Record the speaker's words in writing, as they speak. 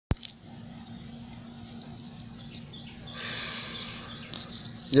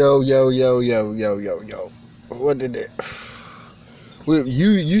Yo, yo, yo, yo, yo, yo, yo. What did it? Well,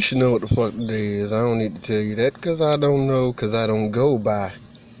 you should know what the fuck today is. I don't need to tell you that because I don't know, because I don't go by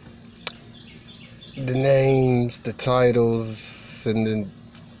the names, the titles, and the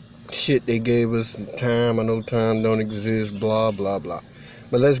shit they gave us. Time, I know time don't exist, blah, blah, blah.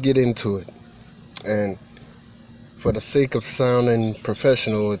 But let's get into it. And for the sake of sounding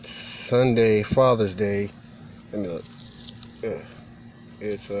professional, it's Sunday, Father's Day. Let me look.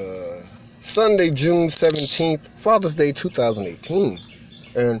 It's Sunday, June 17th, Father's Day 2018.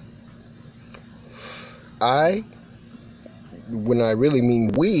 And when I really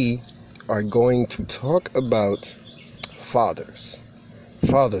mean we, are going to talk about fathers.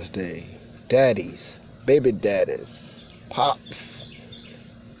 Father's Day, daddies, baby daddies, pops,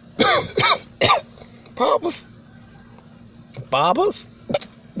 papas, babas,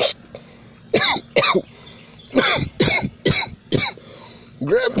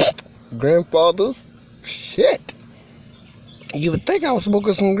 grandfathers. Shit. You would think I was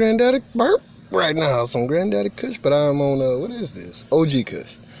smoking some granddaddy burp right now, some granddaddy kush, but I'm on, what is this? OG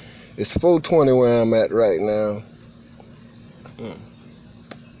kush. It's 420 where I'm at right now.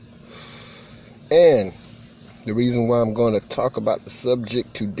 And the reason why I'm going to talk about the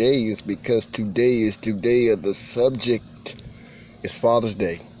subject today is because today of the subject is Father's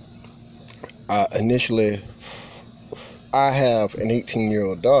Day. Initially, I have an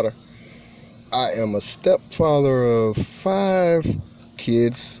 18-year-old daughter. I am a stepfather of 5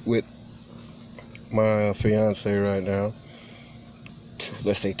 kids with my fiance right now.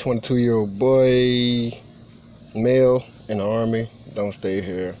 Let's say 22-year-old boy, male in the Army, don't stay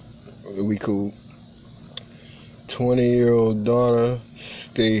here. We cool. 20-year-old daughter,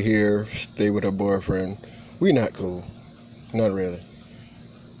 stay here, stay with her boyfriend. We not cool. Not really.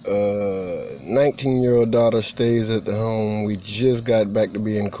 19-year-old daughter stays at the home. We just got back to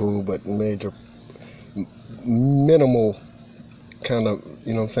being cool, but minimal kind of,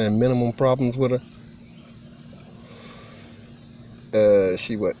 minimum problems with her.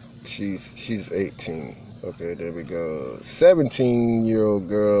 She's 18. Okay, there we go. 17-year-old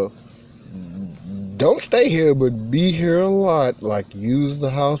girl, don't stay here, but be here a lot. Like, use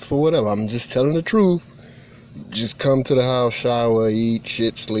the house for whatever. I'm just telling the truth. Just come to the house, shower, eat,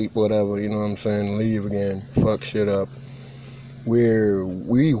 shit, sleep, whatever, you know what I'm saying? Leave again, fuck shit up. We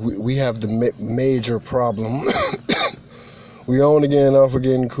have the major problem. We on again, off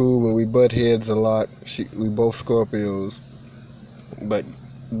again, cool, but we butt heads a lot. We both Scorpios, but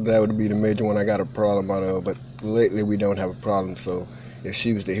that would be the major one I got a problem out of. But lately we don't have a problem, so if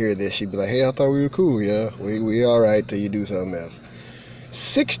she was to hear this, she'd be like, hey, I thought we were cool. Yeah, we alright till you do something else.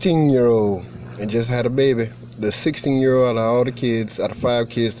 16-year-old and just had a baby. The 16-year-old out of all the kids, out of 5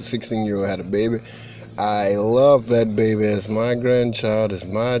 kids, the 16-year-old had a baby. I love that baby as my grandchild, as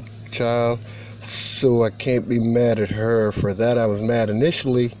my child, so I can't be mad at her for that. I was mad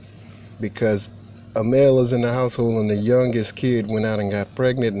initially because a male is in the household and the youngest kid went out and got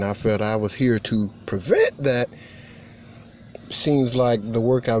pregnant, and I felt I was here to prevent that. Seems like the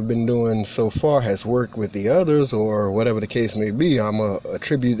work I've been doing so far has worked with the others, or whatever the case may be. I'm going to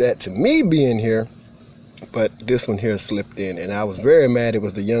attribute that to me being here, but this one here slipped in, and I was very mad it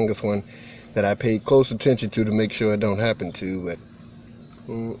was the youngest one that I paid close attention to make sure it don't happen to, but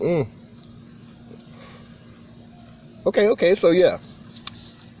Okay, so yeah.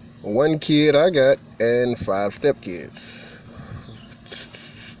 1 kid I got and 5 stepkids.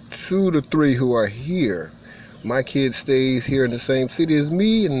 2 to 3 who are here. My kid stays here in the same city as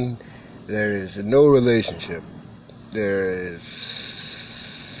me, and there is no relationship. There is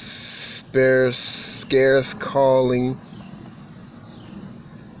scarce calling.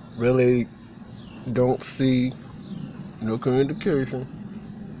 Really don't see no communication.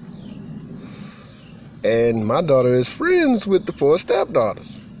 And my daughter is friends with the 4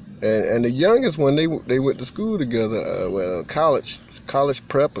 stepdaughters. And the youngest one, they went to school together, college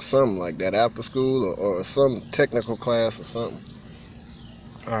prep or something like that, after school or some technical class or something.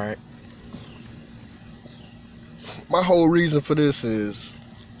 All right. My whole reason for this is,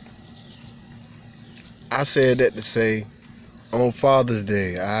 I said that to say, on Father's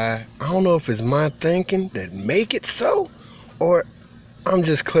Day, I don't know if it's my thinking that make it so, or I'm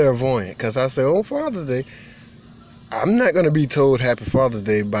just clairvoyant, because I say on Father's Day, I'm not going to be told Happy Father's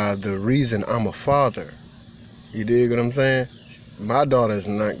Day by the reason I'm a father. You dig what I'm saying? My daughter is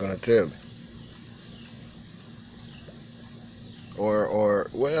not going to tell me. Or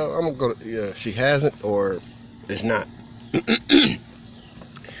well, I'm going to, yeah, she hasn't, or it's not.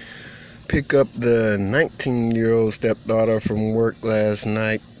 Pick up the 19-year-old stepdaughter from work last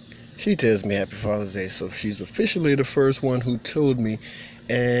night. She tells me Happy Father's Day, so she's officially the first one who told me.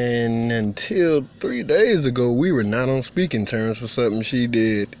 And until 3 days ago, we were not on speaking terms for something she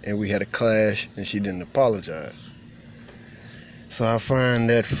did, and we had a clash, and she didn't apologize. So I find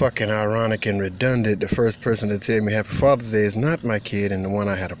that fucking ironic and redundant. The first person to tell me Happy Father's Day is not my kid, and the one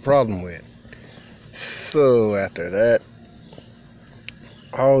I had a problem with. So after that,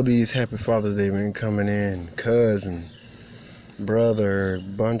 all these Happy Father's Day been coming in. Cousin, brother,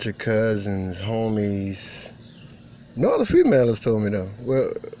 bunch of cousins, homies. No other female has told me though.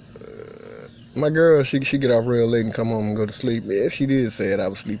 Well, my girl, she get off real late and come home and go to sleep. If she did say it, I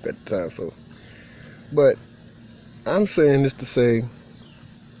was asleep at the time. So, but I'm saying this to say,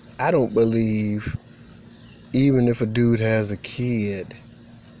 I don't believe, even if a dude has a kid,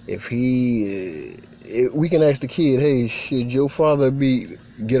 if we can ask the kid, hey, should your father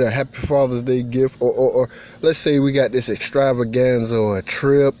get a Happy Father's Day gift, or let's say we got this extravaganza or a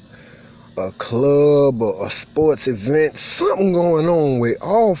trip, a club or a sports event, something going on where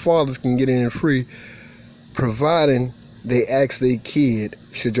all fathers can get in free, providing they ask their kid,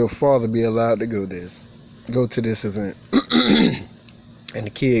 should your father be allowed to go to this event? And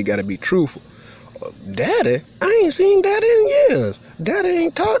the kid got to be truthful. Daddy, I ain't seen Daddy in years. Daddy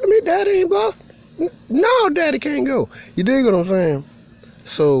ain't talked to me. Daddy ain't blah. No, Daddy can't go. You dig what I'm saying?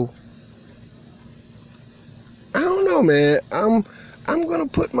 So I don't know, man. I'm gonna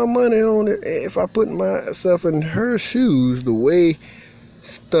put my money on it. If I put myself in her shoes, the way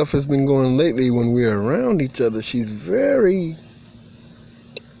stuff has been going lately when we're around each other, she's very,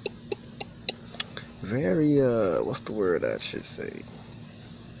 what's the word I should say?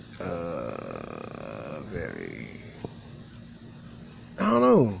 Very, I don't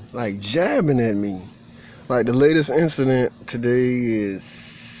know, like jabbing at me. Like the latest incident today is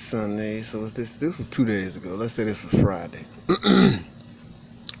Sunday, so this was 2 days ago. Let's say this was Friday.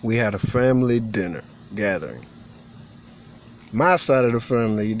 We had a family dinner gathering. My side of the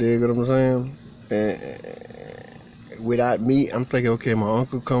family, you dig what I'm saying? And without me, I'm thinking, okay, my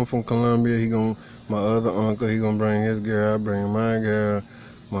uncle come from Colombia. My other uncle, he gonna bring his girl. I bring my girl.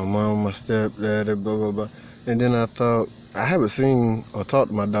 My mom, my stepdad, blah blah blah. And then I thought, I haven't seen or talked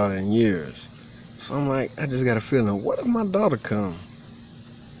to my daughter in years. So I'm like, I just got a feeling, what if my daughter come?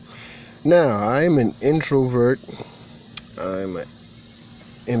 Now, I'm an introvert. I'm an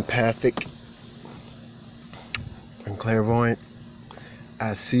empathic. I'm clairvoyant.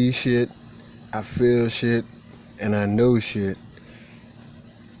 I see shit, I feel shit, and I know shit.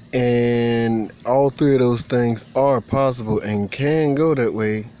 And all three of those things are possible and can go that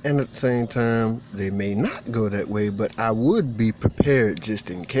way. And at the same time, they may not go that way, but I would be prepared just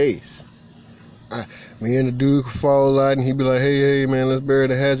in case. Me and the dude could fall out and he'd be like, hey, man, let's bury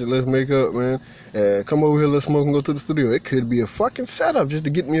the hatchet, let's make up, man. Come over here, let's smoke and go to the studio. It could be a fucking setup just to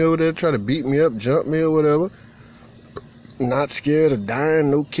get me over there, try to beat me up, jump me or whatever. Not scared of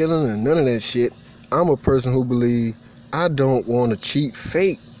dying, no killing, and none of that shit. I'm a person who believes I don't want to cheat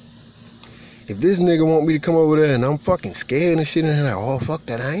fate. If this nigga want me to come over there and I'm fucking scared and shit, and they're like, oh, fuck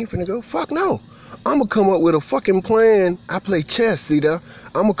that, I ain't finna go. Fuck no. I'm gonna come up with a fucking plan. I play chess, see there?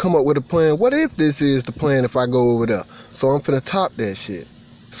 I'm gonna come up with a plan. What if this is the plan if I go over there? So I'm finna top that shit.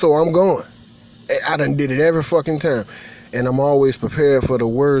 So I'm going. I done did it every fucking time. And I'm always prepared for the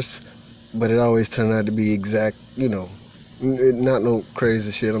worst, but it always turned out to be exact, not no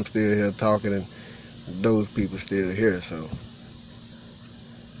crazy shit. I'm still here talking and those people still here, so.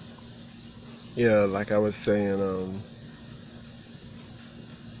 Yeah, like I was saying,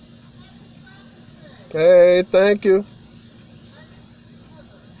 hey, thank you.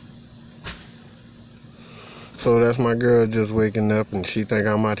 So that's my girl just waking up, and she think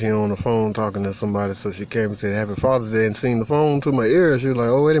I'm out here on the phone talking to somebody, so she came and said Happy Father's Day and seen the phone to my ear. She was like,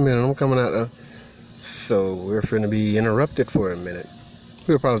 oh, wait a minute, I'm coming out there. So we're finna be interrupted for a minute.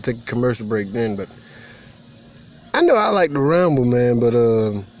 We'll probably take a commercial break then, but I know I like to ramble, man, but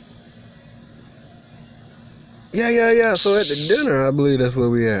yeah. So at the dinner, I believe that's where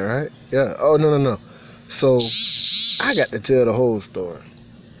we at, right? Yeah. Oh, no. So I got to tell the whole story.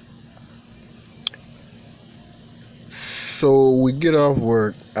 So we get off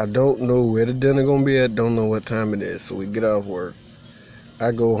work. I don't know where the dinner gonna be at. Don't know what time it is. So we get off work.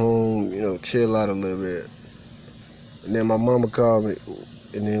 I go home, chill out a little bit. And then my mama called me,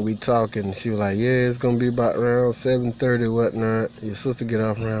 and then we talking. She was like, yeah, it's gonna be about around 7:30, whatnot. Your sister get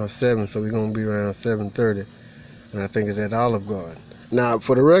off around 7, so we're gonna be around 7:30. And I think it's at Olive Garden. Now,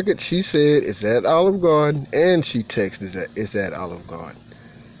 for the record, she said it's at Olive Garden, and she texted it's at Olive Garden.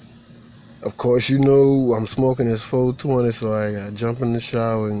 Of course, I'm smoking this 420, so I jump in the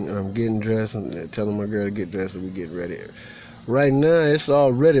shower and I'm getting dressed and telling my girl to get dressed and we get ready. Right now, it's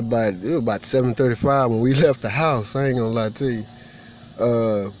already it was about 7:35 when we left the house. I ain't gonna lie to you.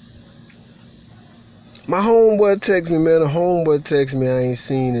 My homeboy text me, man. A homeboy text me I ain't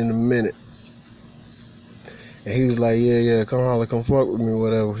seen in a minute. And he was like, yeah, come holler, come fuck with me,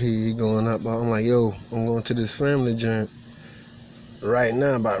 whatever. He going up. I'm like, yo, I'm going to this family joint right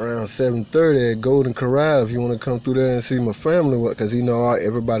now, about around 7:30 at Golden Corral. If you want to come through there and see my family, because he know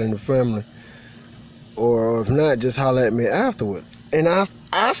everybody in the family. Or if not, just holler at me afterwards. And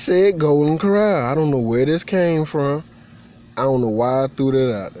I said Golden Corral. I don't know where this came from. I don't know why I threw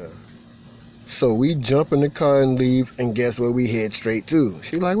that out there. So we jump in the car and leave, and guess where we head straight to?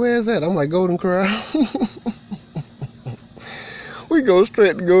 She like, where's that? I'm like, Golden Corral. We go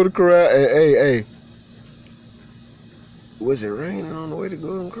straight to Golden Corral. Hey. Was it raining on the way to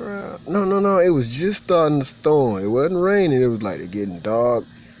Golden Corral? No. It was just starting to storm. It wasn't raining. It was like it getting dark.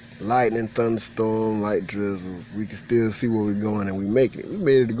 Lightning, thunderstorm, light drizzle. We can still see where we're going, and we making it. We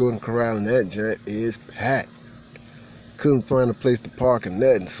made it to Golden Corral, and that joint is packed. Couldn't find a place to park or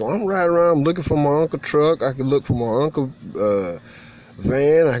nothing. So I'm riding around looking for my uncle truck. I can look for my uncle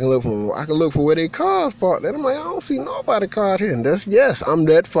van. I can look for where they cars parked. And I'm like, I don't see nobody car here. And I'm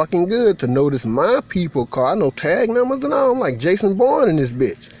that fucking good to notice my people car. I know tag numbers and all. I'm like Jason Bourne in this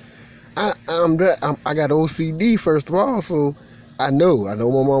bitch. I got OCD first of all, so I know my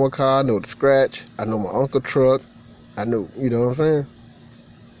mama car. I know the scratch. I know my uncle truck. I know, you know what I'm saying?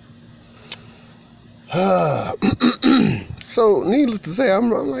 So needless to say, I'm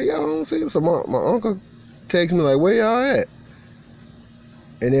like, y'all don't see him. So my uncle texts me like, where y'all at?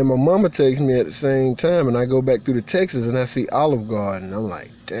 And then my mama texts me at the same time, and I go back through the texts and I see Olive Garden. I'm like,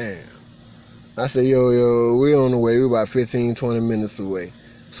 damn. I say, yo, we on the way. We're about 15, 20 minutes away.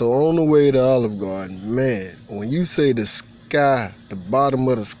 So on the way to Olive Garden, man, when you say the sky, the bottom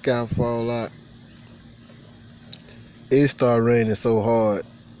of the sky fall out, it started raining so hard,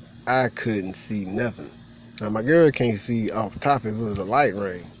 I couldn't see nothing. Now, my girl can't see off top if it was a light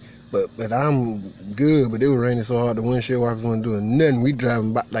rain. But I'm good, but it was raining so hard the windshield wipers wasn't doing nothing. We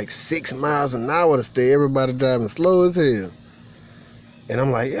driving about like 6 miles an hour to stay. Everybody driving slow as hell. And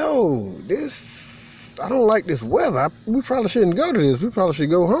I'm like, yo, I don't like this weather. We probably shouldn't go to this. We probably should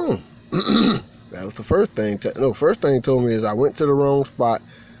go home. That was the first thing. First thing he told me is I went to the wrong spot.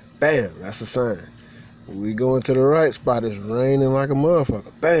 Bam, that's a sign. We going to the right spot, it's raining like a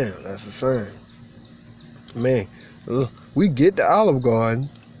motherfucker. Bam, that's a sign. Man, we get to Olive Garden.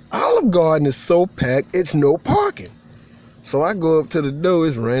 Olive Garden is so packed, it's no parking. So I go up to the door,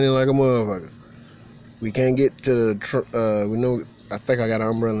 it's raining like a motherfucker. We can't get to the trunk. I think I got an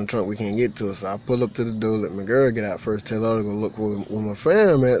umbrella in the trunk, we can't get to it. So I pull up to the door, let my girl get out first, tell her to go look where my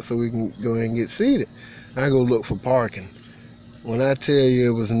fam at so we can go ahead and get seated. I go look for parking. When I tell you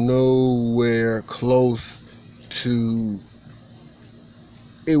it was nowhere close to,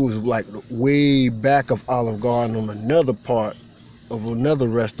 it was like way back of Olive Garden on another part of another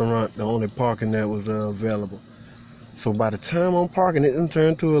restaurant, the only parking that was available. So by the time I'm parking, it done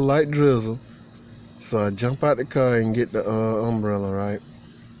turned to a light drizzle. So I jump out the car and get the umbrella, right?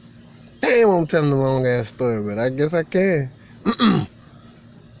 Damn, I'm telling the long ass story, but I guess I can. I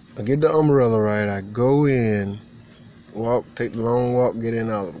get the umbrella, right? I go in, take the long walk, get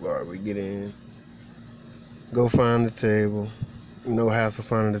in Olive Garden. We get in, go find the table. No hassle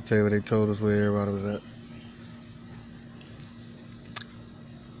finding the table. They told us where everybody was at.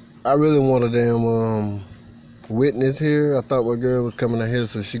 I really want a damn witness here. I thought my girl was coming out here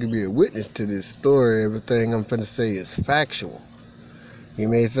so she could be a witness to this story. Everything I'm finna say is factual. You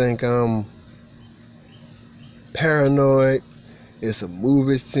may think I'm paranoid. It's a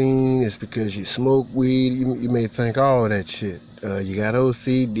movie scene. It's because you smoke weed. You may think all that shit. You got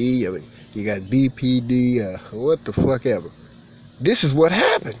OCD. You got BPD. What the fuck ever. This is what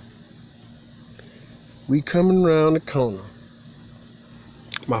happened. We coming around the corner.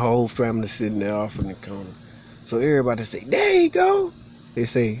 My whole family sitting there off in the corner. So everybody say, there you go. They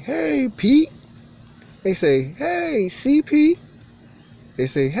say, hey, Pete. They say, hey, CP. They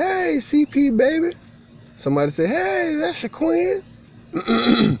say, hey, CP, baby. Somebody say, hey, that's your queen.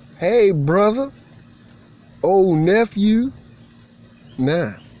 Hey, brother. Old nephew.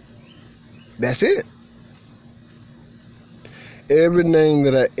 Nah. That's it. Every name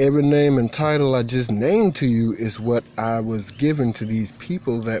and title I just named to you is what I was given to these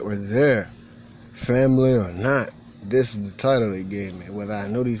people that were there, family or not. This is the title they gave me. Whether I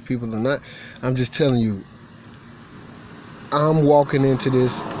know these people or not, I'm just telling you, I'm walking into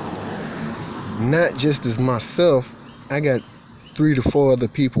this not just as myself. I got 3 to 4 other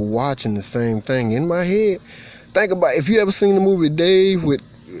people watching the same thing in my head. Think about, if you ever seen the movie Dave with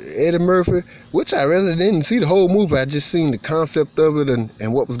Eddie Murphy, which I really didn't see the whole movie. I just seen the concept of it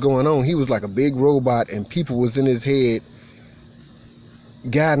and what was going on. He was like a big robot, and people was in his head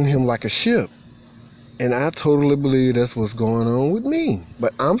guiding him like a ship. And I totally believe that's what's going on with me.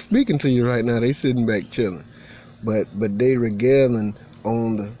 But I'm speaking to you right now. They sitting back chilling. But they regaling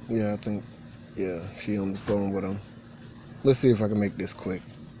on the, I think, she on the phone with him. Let's see if I can make this quick.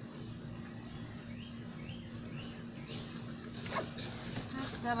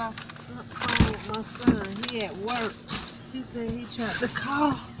 Just got off the phone with my son. He at work. He said he tried to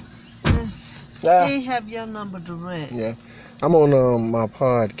call. He have your number direct. Yeah. I'm on my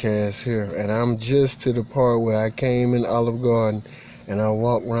podcast here, and I'm just to the part where I came in Olive Garden, and I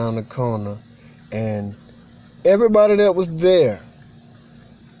walked around the corner, and everybody that was there,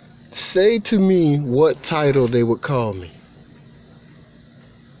 say to me what title they would call me.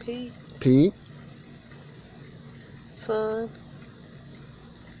 Pete. Pete? Son.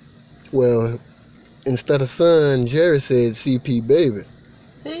 Well, instead of son, Jerry said CP baby.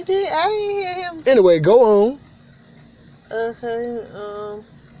 He did. I didn't hear him. Anyway, go on. Okay.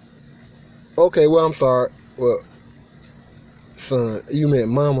 Okay, well, I'm sorry. Well, son, you meant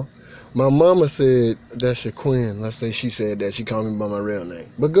mama. My mama said that's your queen. Let's say she said that. She called me by my real name.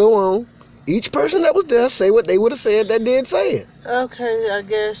 But go on. Each person that was there say what they would have said that did say it. Okay, I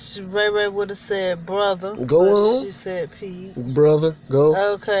guess Ray Ray would have said brother. Go on. She said Pete. Brother,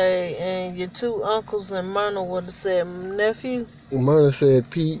 go. Okay, and your two uncles and Myrna would have said nephew. Myrna said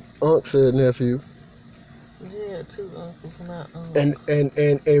Pete. Unc said nephew. Yeah, two uncles, not uncle. And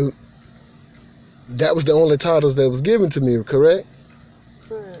that was the only titles that was given to me, correct?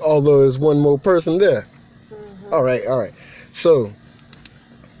 Correct. Although there's one more person there. Mm-hmm. All right. So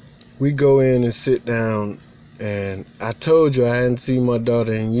we go in and sit down, and I told you I hadn't seen my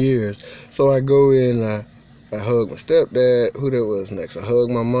daughter in years. So I go in, I hug my stepdad. Who that was next? I hug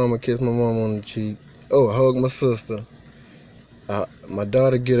my mama, kiss my mama on the cheek. Oh, I hug my sister. My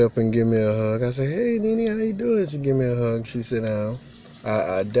daughter get up and give me a hug. I say, hey, Nene, how you doing? She give me a hug. She sit down.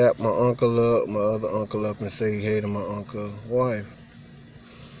 I dap my uncle up, my other uncle up, and say hey to my uncle's wife.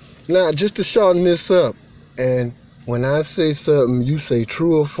 Now, just to shorten this up, and when I say something, you say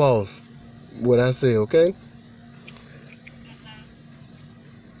true or false. What I say, okay?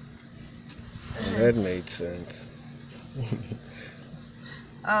 That made sense.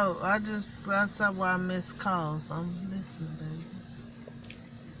 Oh, I saw why I missed calls. I'm listening, baby.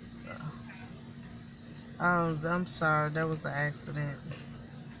 Oh, I'm sorry. That was an accident.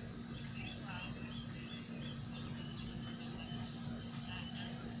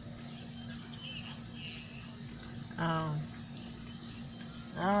 Oh.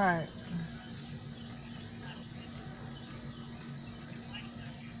 All right.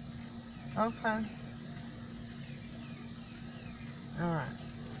 Okay. All right.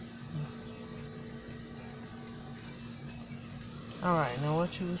 All right. Now,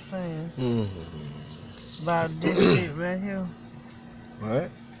 what you were saying about this shit right here?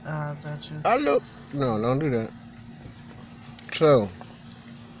 What? I thought you. No, don't do that. So,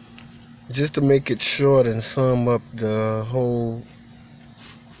 just to make it short and sum up the whole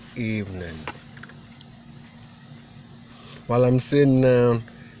evening, while I'm sitting down,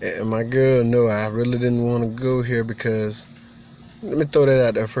 and my girl know I really didn't want to go here because, let me throw that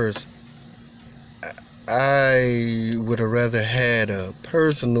out there first. I would have rather had a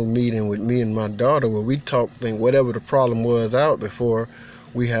personal meeting with me and my daughter where we talk whatever the problem was out before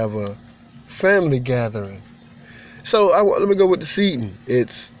we have a family gathering. So let me go with the seating.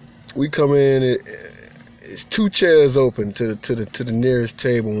 We come in. It's two chairs open to the nearest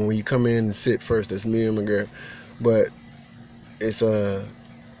table when we come in and sit first. That's me and my girl, but it's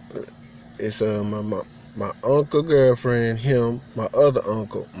my uncle girlfriend, him, my other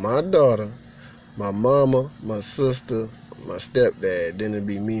uncle, my daughter, my mama, my sister, my stepdad. Then it'd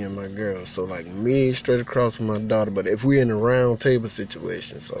be me and my girl. So like me straight across from my daughter. But if we're in a round table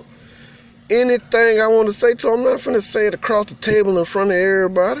situation, so anything I want to say to her, I'm not finna say it across the table in front of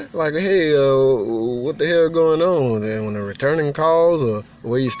everybody. Like, hey, what the hell going on? When the returning calls or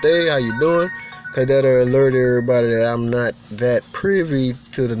where you stay, how you doing? Because that'll alert everybody that I'm not that privy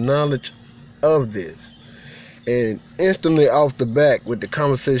to the knowledge of this. And instantly off the back with the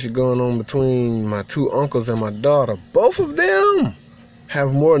conversation going on between my two uncles and my daughter, both of them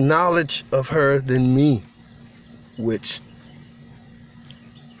have more knowledge of her than me, which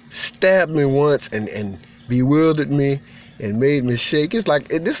stabbed me once and bewildered me and made me shake. It's like,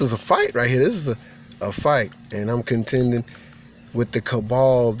 this is a fight right here. This is a fight. And I'm contending with the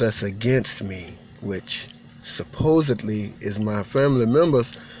cabal that's against me, which supposedly is my family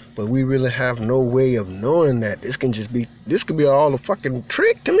members, But we really have no way of knowing that. This could be all a fucking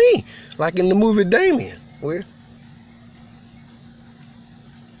trick to me. Like in the movie Damien. Where?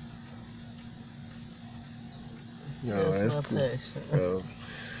 No, that's cool.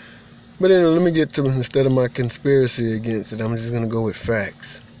 But anyway, let me get to, instead of my conspiracy against it, I'm just going to go with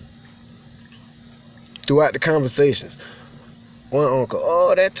facts. Throughout the conversations, one uncle,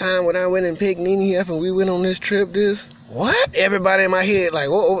 oh, that time when I went and picked Nene up and we went on this trip, what? Everybody in my head like,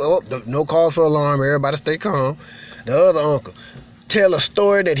 no cause for alarm, everybody stay calm. The other uncle, tell a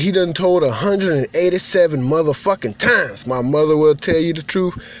story that he done told 187 motherfucking times. My mother will tell you the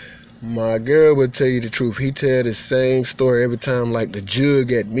truth. My girl will tell you the truth. He tell the same story every time like the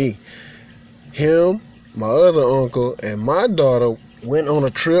jug at me. Him, my other uncle, and my daughter went on a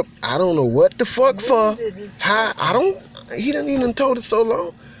trip. I don't know what the fuck for. How? He done even told us so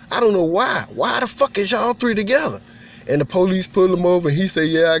long. I don't know why. Why the fuck is y'all three together? And the police pull him over. He say,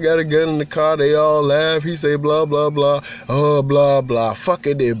 yeah, I got a gun in the car. They all laugh. He say, blah, blah, blah. Oh, blah, blah. Fuck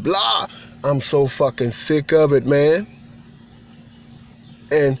it, blah. I'm so fucking sick of it, man.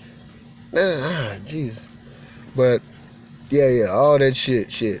 And, jeez. But, yeah, all that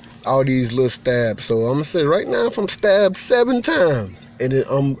shit. All these little stabs. So I'm gonna say right now, if I'm stabbed 7 times, and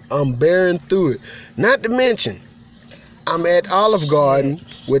then I'm bearing through it. Not to mention, I'm at Olive Garden,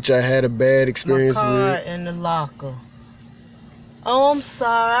 which I had a bad experience with. My car in the locker. Oh, I'm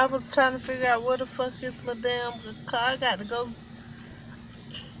sorry. I was trying to figure out where the fuck is my damn car. I got to go.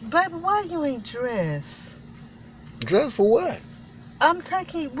 Baby, why you ain't dressed? Dressed for what? I'm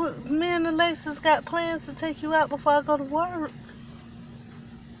taking... Me and Alexis got plans to take you out before I go to work.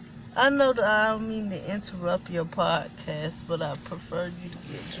 I know that I don't mean to interrupt your podcast, but I prefer you to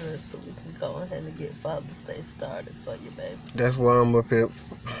get dressed so we can go ahead and get Father's Day started for you, baby. That's why I'm up here.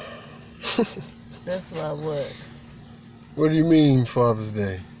 That's why what? What do you mean, Father's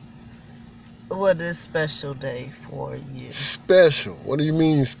Day? What is special day for you? Special? What do you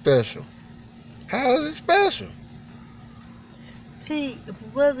mean special? How is it special? Pete,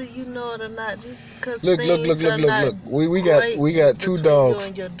 whether you know it or not, just because look. We got 2 dogs.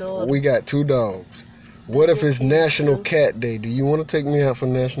 We got 2 dogs. What if it's National Cat Day? Do you want to take me out for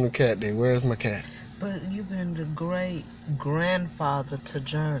National Cat Day? Where's my cat? But you've been the great grandfather to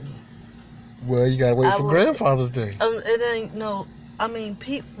Journey. Well, you gotta wait for Grandfather's Day. It ain't no. I mean,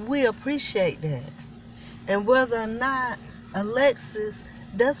 we appreciate that, and whether or not Alexis.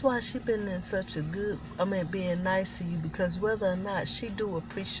 That's why she been in such a good, being nice to you, because whether or not she do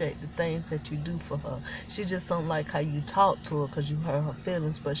appreciate the things that you do for her. She just don't like how you talk to her because you hurt her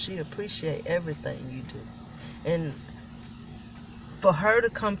feelings, but she appreciate everything you do. And for her to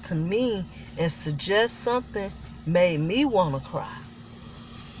come to me and suggest something made me want to cry.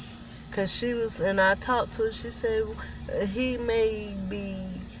 Because and I talked to her, she said,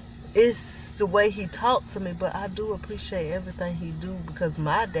 it's the way he talked to me, but I do appreciate everything he do because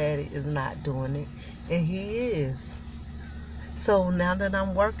my daddy is not doing it, and he is. So now that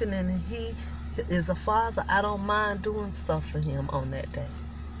I'm working and he is a father, I don't mind doing stuff for him on that day.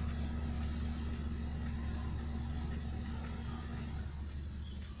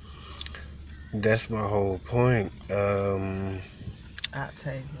 That's my whole point.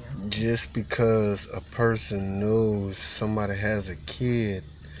 Octavia. Just because a person knows somebody has a kid,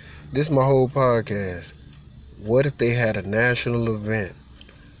 this is my whole podcast. What if they had a national event?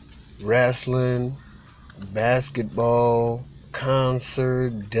 Wrestling, basketball,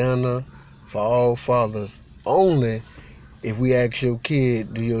 concert, dinner for all fathers. Only if we ask your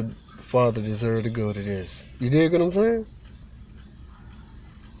kid, do your father deserve to go to this? You dig what I'm saying?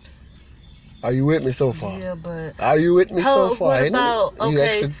 Are you with me so far? Yeah, but... Are you with me so far? What about,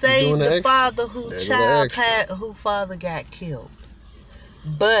 say the father whose father got killed.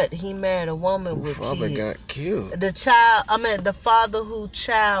 But he married a woman with father kids. Got killed. The father whose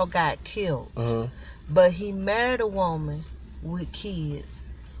child got killed. Uh-huh. But he married a woman with kids.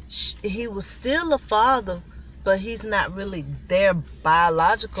 He was still a father, but he's not really their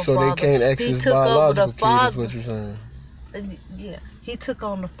biological father. So they can't access biological kids, is what you're saying? Yeah. He took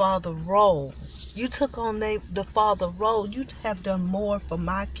on the father role. You took on the father role. You have done more for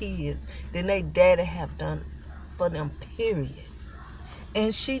my kids than they daddy have done for them, period.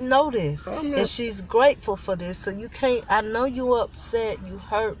 And she know this. And she's grateful for this. So you can't, I know you upset, you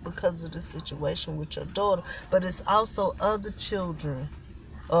hurt because of the situation with your daughter, but it's also other children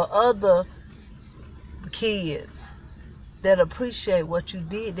or other kids that appreciate what you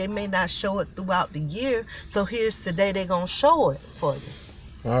did. They may not show it throughout the year, so here's today they're going to show it for you.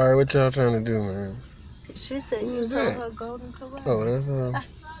 All right, what y'all trying to do, man? She said you told her golden corral. Oh, that's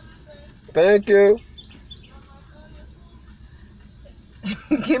Thank you.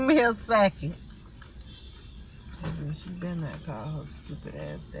 Give me a second. She better not call her stupid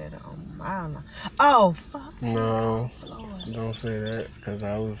ass daddy on my line. Oh, fuck. No, Lord. don't say that, because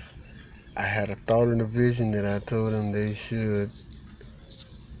I had a thought and a vision that I told them they should.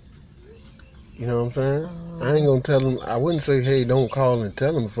 You know what I'm saying? I ain't gonna tell them. I wouldn't say, hey, don't call and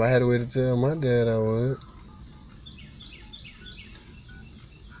tell them. If I had a way to tell my dad, I would.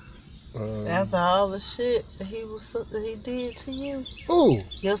 After all the shit that he did to you. Who?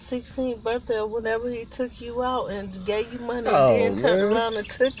 Your 16th birthday or whenever he took you out and gave you money Oh, and then turned man. around and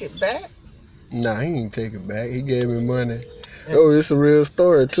took it back. Nah, he didn't take it back. He gave me money. Oh, this is a real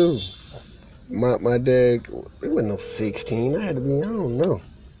story, too. My dad, it wasn't no 16. I had to be, I don't know.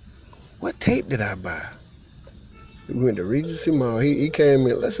 What tape did I buy? We went to Regency Mall. He came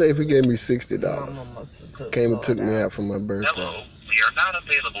in, let's say if he gave me $60. Came and took me out for my birthday. Hello, we are not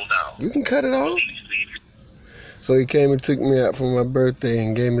available now. You can cut it off. Please leave your... So he came and took me out for my birthday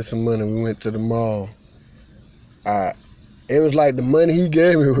and gave me some money. We went to the mall. It was like the money he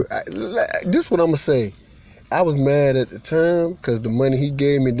gave me. This is what I'm going to say. I was mad at the time because the money he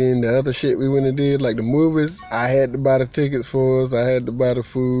gave me, then the other shit we went and did, like the movies, I had to buy the tickets for us. I had to buy the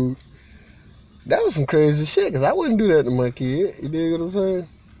food. That was some crazy shit because I wouldn't do that to my kid. You dig what I'm saying?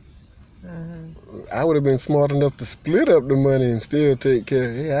 Mm-hmm. I would have been smart enough to split up the money and still take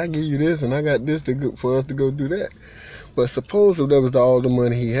care. Hey, I give you this and I got this for us to go do that. But supposedly that was all the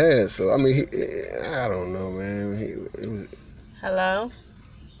money he had. So, I mean, I don't know, man. Hello?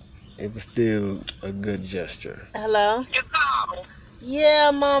 It was still a good gesture. Hello? Your call.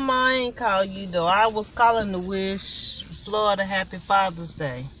 Yeah, Mama, I ain't call you, though. I was calling to wish Florida Happy Father's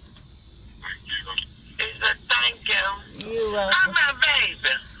Day. It's a thank you. You How's welcome. my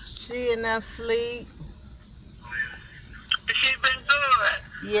baby? She in that sleep. She been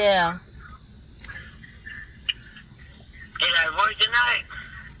good. Yeah. Did I work tonight?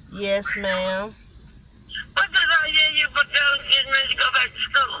 Yes, ma'am. What did I hear you for girls getting ready to go back to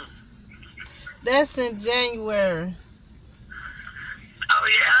school? That's in January. Oh,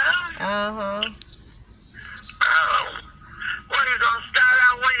 yeah? Uh-huh. Oh. What, you gonna start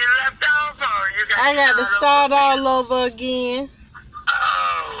out where you left off, or you got I got to start over all over again.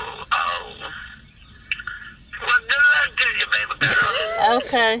 Oh. Well, good luck to you, baby girl.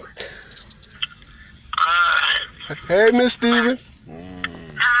 Okay. Alright. Hey, Miss Stevens.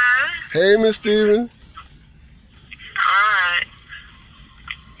 Huh? Hey, Miss Stevens. Alright.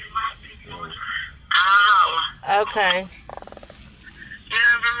 Oh. Okay. You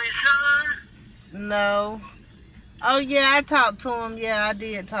heard from your son? No. Oh, yeah, I talked to him. Yeah, I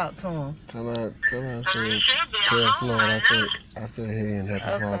did talk to him. Tell her I You said, should be tell home Floyd, right now. I said, hey, and happy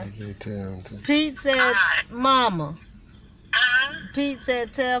Okay. Father's Day, tell him too. Pete said, Alright. Mama. Huh? Pete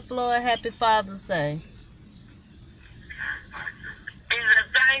said, tell Floyd Happy Father's Day. He said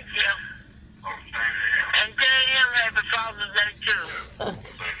thank you. And tell him happy Father's Day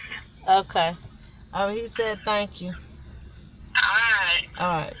too. Okay. Oh, he said thank you. Alright. All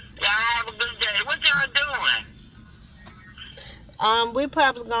right. Y'all have a good day. What y'all doing? We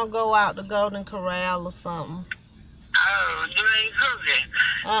probably gonna go out to Golden Corral or something. Oh, you ain't cooking.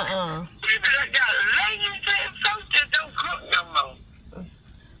 You just got ladies and folks that don't cook no more.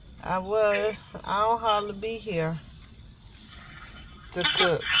 I will. I don't hardly be here to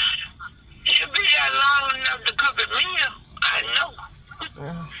cook. You be here long enough to cook a meal. I know.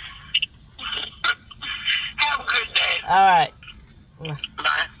 Uh, Have a good day. all right.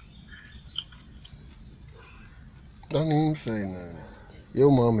 Bye. Don't even say nothing. Your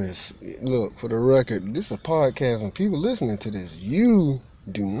mama is, look, for the record, this is a podcast and people listening to this. You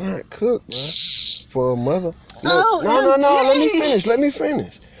do not cook, man. For a mother. Look, Oh, no, MG. let me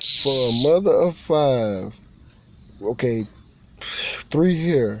finish. For a mother of 5, okay, 3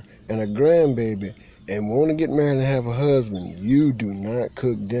 here, and a grandbaby, and want to get married and have a husband, you do not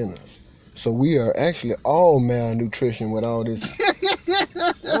cook dinners. So we are actually all malnutrition with all this.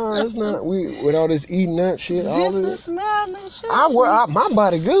 No, it's not. With all this eating that shit. All This of is malnutrition. my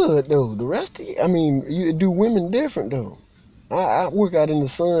body good though. The rest of you, I mean, you do women different though. I work out in the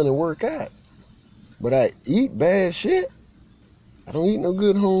sun and work out, but I eat bad shit. I don't eat no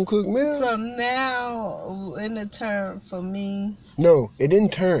good home cooked meal. So now, in the turn for me. No, it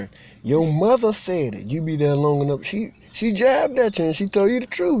didn't turn. Your mother said it. You be there long enough. She jabbed at you and she told you the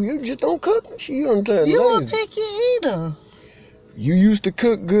truth. You just don't cook. You don't turn You a lazy. picky eater. You used to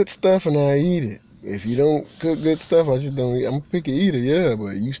cook good stuff and I eat it. If you don't cook good stuff, I just don't eat. I'm a picky eater, yeah,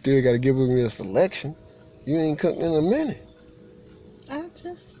 but you still got to give me a selection. You ain't cooked in a minute. I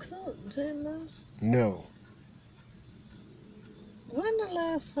just cooked, didn't I? No. When the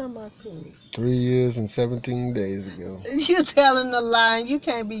last time I cooked? 3 years and 17 days ago. You telling the lie. You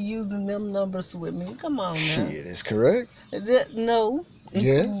can't be using them numbers with me. Come on now. Shit, it's correct. No.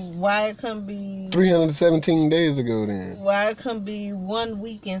 Yes. Why it can be 317 days ago then? Why it can be 1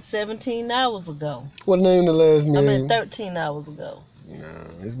 week and 17 hours ago? What name the last meal? 13 hours ago. Nah,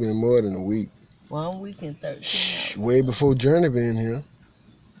 it's been more than a week. 1 week and 13 hours. Way before Journey been here.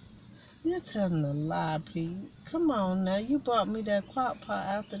 You're telling a lie, Pete. Come on now. You brought me that crock pot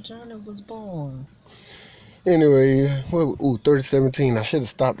after Journey was born. Anyway, 3017. I should have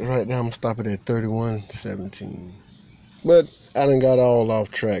stopped it right now. I'm going to stop it at 3117. But I done got all off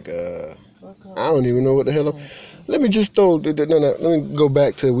track. I don't even know what the hell. Let me just throw. No. Let me go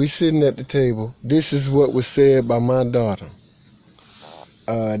back to we sitting at the table. This is what was said by my daughter.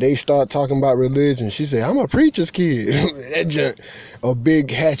 They start talking about religion. She said, "I'm a preacher's kid." That junk, a big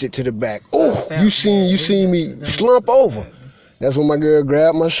hatchet to the back. Oh, you seen me slump over. That's when my girl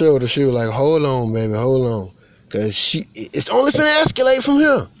grabbed my shoulder. She was like, "Hold on, baby, hold on," cause it's only finna escalate from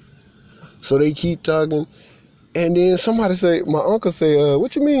here. So they keep talking. And then somebody say, my uncle say,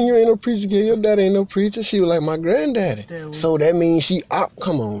 "What you mean you ain't no preacher kid? Your daddy ain't no preacher." She was like, "My granddaddy." So that means she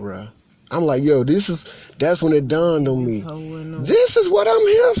come on, bro. I'm like, yo, that's when it dawned on me. This is what I'm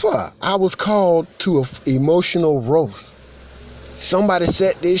here for. I was called to an emotional roast. Somebody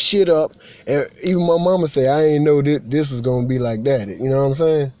set this shit up, and even my mama said, "I ain't know this was gonna be like that." You know what I'm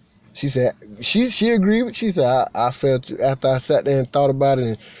saying? She said, she agreed with. She said, I felt after I sat there and thought about it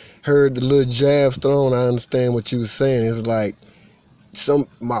and heard the little jabs thrown, I understand what you was saying. It was like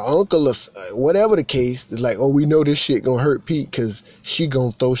my uncle or whatever the case is like, "Oh, we know this shit gonna hurt Pete because she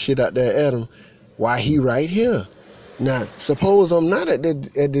gonna throw shit out there at him. Why he right here? Now, suppose I'm not at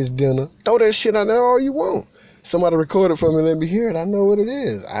this dinner. Throw that shit out there all you want. Somebody record it for me, let me hear it. I know what it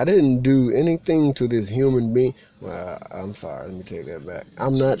is. I didn't do anything to this human being." Well, I'm sorry, let me take that back.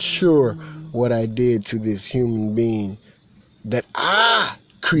 I'm not sure what I did to this human being that I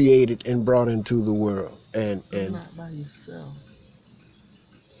created and brought into the world. And not by yourself.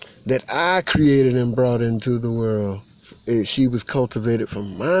 That I created and brought into the world. She was cultivated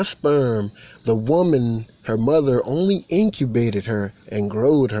from my sperm. The woman, her mother, only incubated her and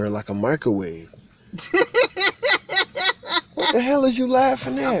growed her like a microwave. What the hell is you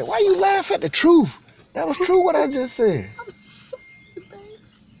laughing at? Why you laugh at the truth? That was true what I just said. I'm sorry,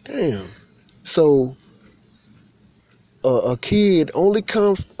 baby. Damn. So a kid don't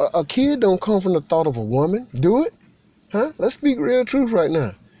come from the thought of a woman. Do it? Huh? Let's speak real truth right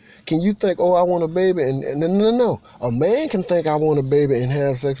now. Can you think, "Oh, I want a baby," and no. A man can think, "I want a baby," and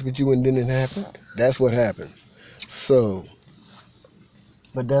have sex with you, and then it happen. That's what happens. So,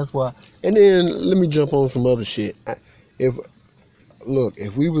 but that's why. And then let me jump on some other shit. If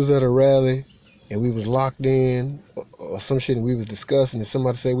we was at a rally and we was locked in or some shit and we was discussing and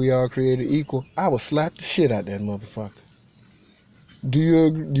somebody say we all created equal, I would slap the shit out that motherfucker. Do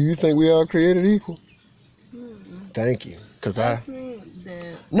you think we all created equal? Thank you. Cause I think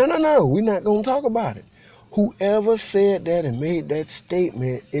that... No, we're not gonna talk about it. Whoever said that and made that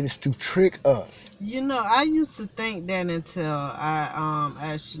statement, it is to trick us. You know, I used to think that until I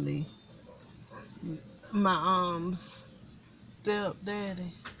actually my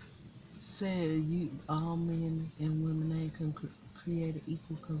stepdaddy said all men and women ain't created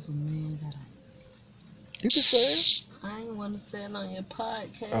equal because a man got You can say it. I ain't want to say it on your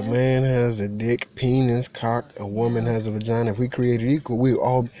podcast. A man has a dick, penis, cock. A woman has a vagina. If we created equal, we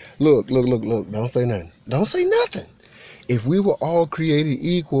all... Look. Don't say nothing. Don't say nothing. If we were all created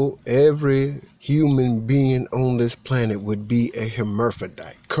equal, every human being on this planet would be a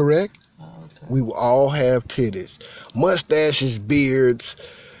hermaphrodite. Correct? Okay. We will all have titties, mustaches, beards,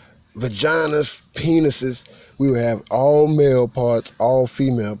 vaginas, penises. We will have all male parts, all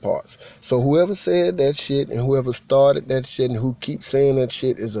female parts. So whoever said that shit and whoever started that shit and who keeps saying that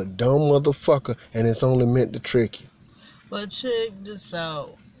shit is a dumb motherfucker, and it's only meant to trick you. But check this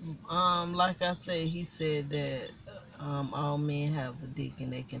out. Like I said, he said that all men have a dick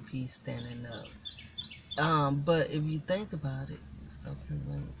and they can pee standing up. But if you think about it,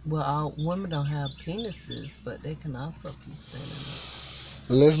 all women don't have penises, but they can also pee standing up.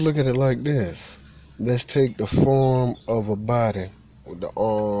 Let's look at it like this. Let's take the form of a body with the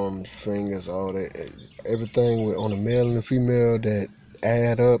arms, fingers, all that, everything on the male and the female that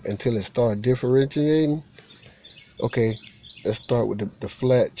add up until it start differentiating. Okay, let's start with the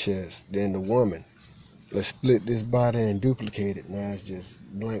flat chest, then the woman. Let's split this body and duplicate it. Now it's just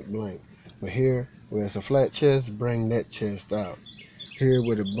blank. But here, where it's a flat chest, bring that chest out. here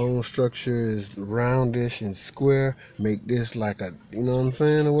where the bone structure is roundish and square, make this like a, you know what I'm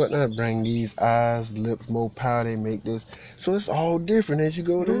saying, or whatnot. Bring these eyes, lips more pouty, make this. So it's all different as you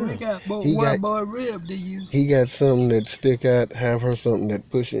go down. We got one more rib than you. He got something that stick out, have her something that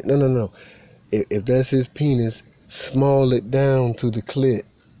push it. No. If that's his penis, small it down to the clit.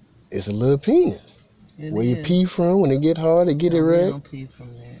 It's a little penis. Where you pee from, when it get hard, it get erect. We don't pee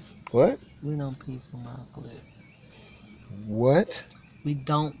from that. What? We don't pee from our clit. What? We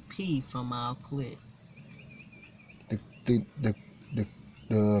don't pee from our clit.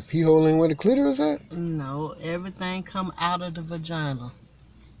 The pee hole ain't where the clitoris at? No, everything come out of the vagina.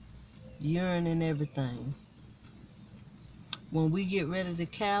 Urine and everything. When we get ready to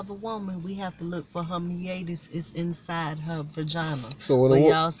calve a woman, we have to look for her meatus is inside her vagina. So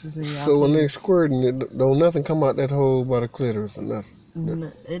when they squirting, don't nothing come out that hole by the clitoris or nothing?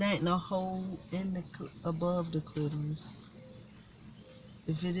 No, it ain't no hole in the above the clitoris.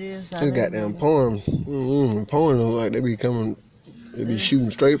 If it is, they goddamn porn. Porn look like they be coming. They be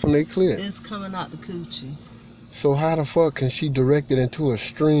shooting straight from their clit. It's coming out the coochie. So how the fuck can she direct it into a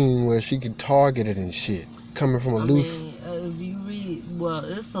stream where she can target it and shit? Coming from a loose... if you read... Well,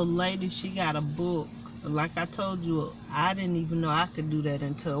 it's a lady, she got a book. Like I told you, I didn't even know I could do that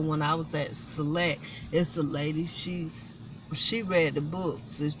until when I was at Select. It's a lady, she read the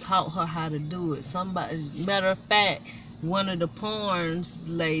books. It taught her how to do it. Matter of fact, one of the porns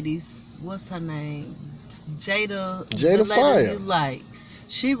ladies, what's her name? Jada Fire. You like.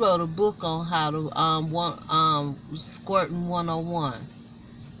 She wrote a book on how to squirting 101,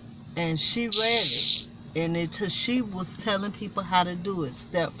 and she read it, and she was telling people how to do it,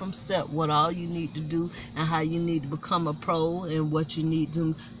 step from step, what all you need to do, and how you need to become a pro, and what you need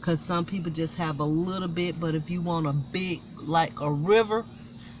to, because some people just have a little bit, but if you want a big, like a river,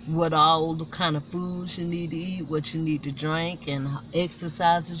 what all the kind of foods you need to eat, what you need to drink, and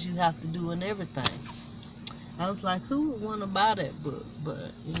exercises you have to do, and everything. I was like, who would want to buy that book?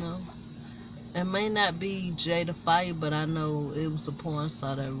 But, you know, it may not be Jada Fire, but I know it was a porn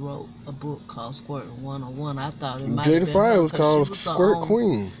star that wrote a book called Squirting 101. I thought it might have been Jada Fire her, was called Squirt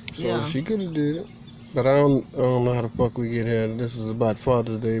Queen, so yeah. She could have did it. But I don't know how the fuck we get here. This is about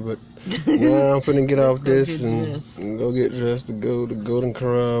Father's Day, but now I'm finna get off this and go get dressed to go to Golden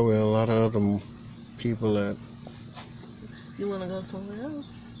Corral where a lot of other people at. You want to go somewhere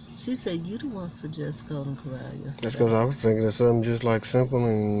else? She said you the one suggest Golden Corral yesterday. That's because I was thinking of something just like simple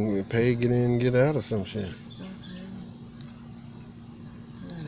and pay, get in, get out or some shit.